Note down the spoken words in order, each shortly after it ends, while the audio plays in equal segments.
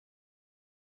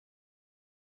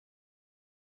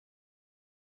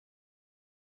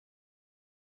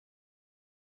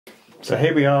So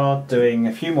here we are doing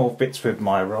a few more bits with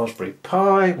my Raspberry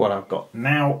Pi. What I've got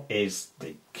now is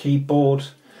the keyboard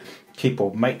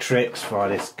matrix via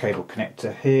this cable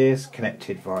connector here. It's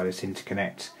connected via this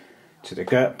interconnect to the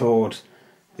Gertboard.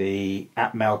 The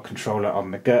Atmel controller on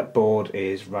the Gertboard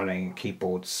is running a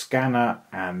keyboard scanner,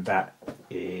 and that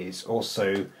is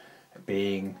also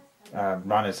being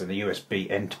run as a USB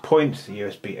endpoint. The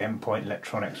USB endpoint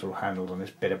electronics all handled on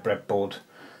this bit of breadboard.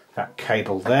 That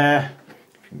cable there,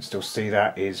 you can still see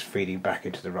that, is feeding back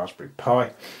into the Raspberry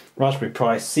Pi. Raspberry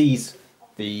Pi sees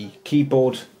the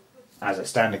keyboard as a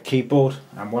standard keyboard,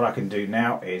 and what I can do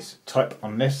now is type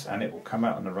on this and it will come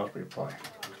out on the Raspberry Pi.